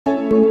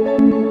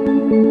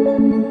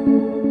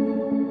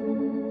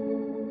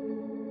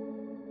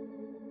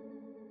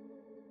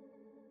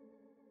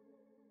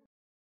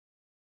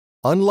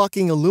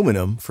Unlocking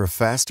aluminum for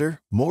faster,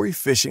 more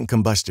efficient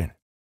combustion.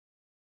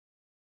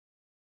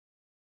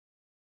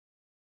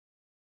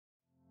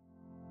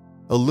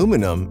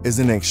 Aluminum is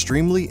an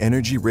extremely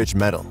energy-rich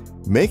metal,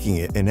 making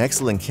it an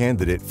excellent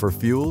candidate for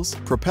fuels,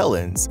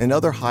 propellants, and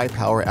other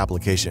high-power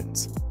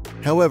applications.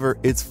 However,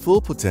 its full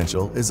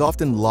potential is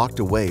often locked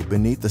away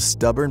beneath the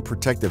stubborn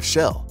protective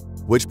shell,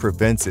 which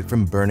prevents it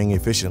from burning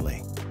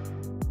efficiently.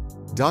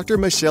 Dr.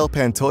 Michelle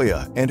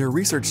Pantoya and her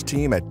research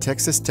team at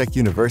Texas Tech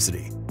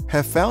University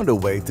have found a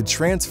way to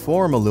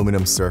transform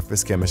aluminum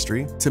surface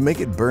chemistry to make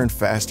it burn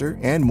faster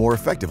and more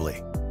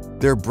effectively.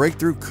 Their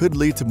breakthrough could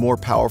lead to more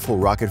powerful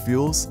rocket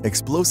fuels,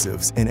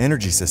 explosives, and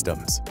energy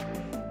systems.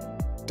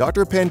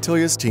 Dr.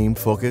 Pantoya's team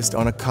focused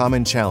on a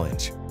common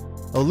challenge.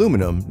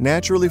 Aluminum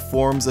naturally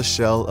forms a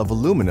shell of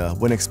alumina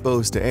when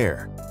exposed to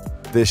air.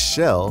 This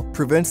shell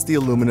prevents the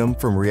aluminum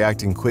from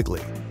reacting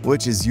quickly,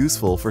 which is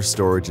useful for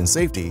storage and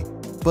safety,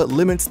 but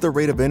limits the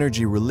rate of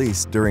energy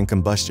released during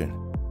combustion.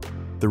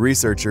 The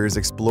researchers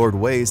explored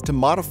ways to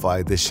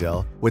modify this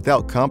shell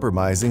without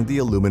compromising the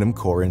aluminum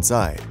core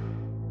inside.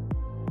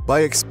 By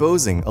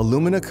exposing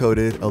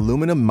alumina-coated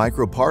aluminum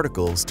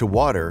microparticles to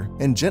water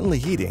and gently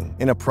heating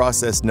in a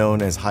process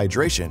known as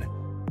hydration,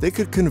 they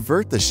could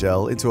convert the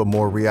shell into a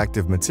more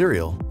reactive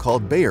material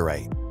called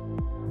bayerite.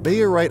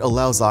 Bayerite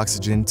allows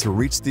oxygen to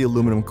reach the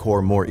aluminum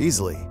core more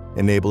easily,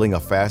 enabling a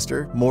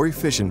faster, more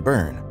efficient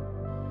burn.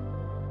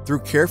 Through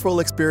careful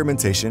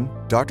experimentation,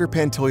 Dr.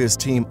 Pantoya's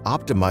team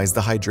optimized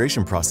the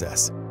hydration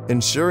process,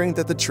 ensuring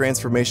that the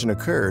transformation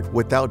occurred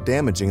without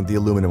damaging the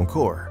aluminum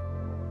core.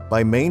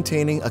 By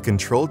maintaining a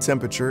controlled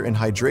temperature and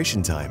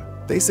hydration time,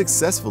 they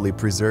successfully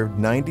preserved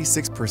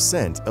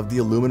 96% of the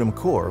aluminum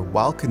core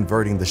while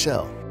converting the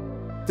shell.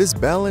 This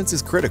balance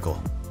is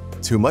critical.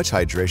 Too much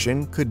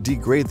hydration could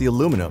degrade the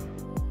aluminum,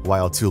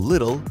 while too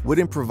little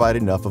wouldn't provide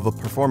enough of a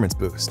performance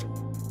boost.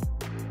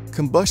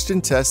 Combustion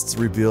tests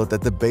revealed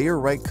that the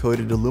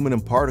bayerite-coated aluminum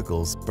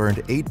particles burned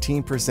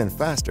 18%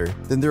 faster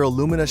than their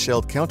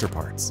alumina-shelled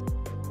counterparts.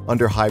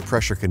 Under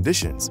high-pressure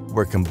conditions,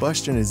 where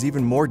combustion is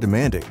even more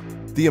demanding,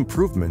 the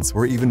improvements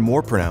were even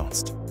more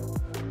pronounced.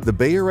 The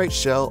bayerite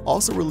shell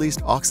also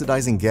released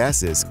oxidizing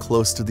gases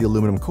close to the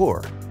aluminum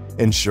core,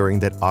 ensuring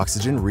that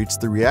oxygen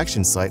reached the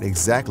reaction site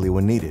exactly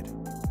when needed.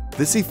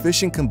 This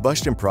efficient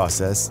combustion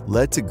process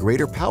led to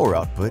greater power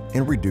output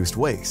and reduced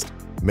waste,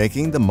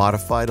 making the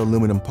modified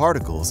aluminum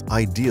particles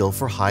ideal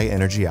for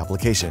high-energy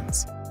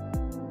applications.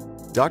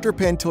 Dr.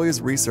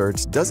 Pantoya's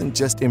research doesn't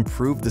just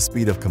improve the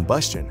speed of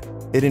combustion,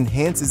 it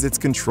enhances its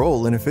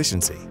control and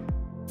efficiency.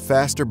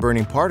 Faster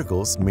burning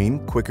particles mean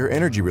quicker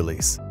energy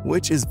release,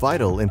 which is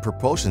vital in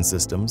propulsion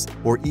systems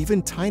or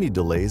even tiny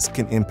delays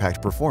can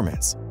impact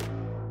performance.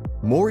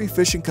 More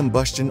efficient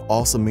combustion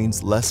also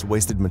means less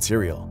wasted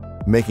material,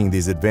 making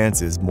these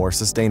advances more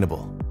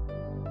sustainable.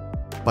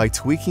 By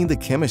tweaking the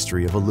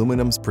chemistry of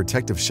aluminum's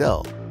protective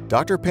shell,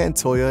 Dr.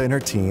 Pantoya and her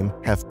team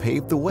have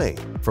paved the way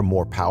for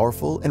more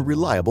powerful and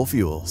reliable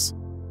fuels.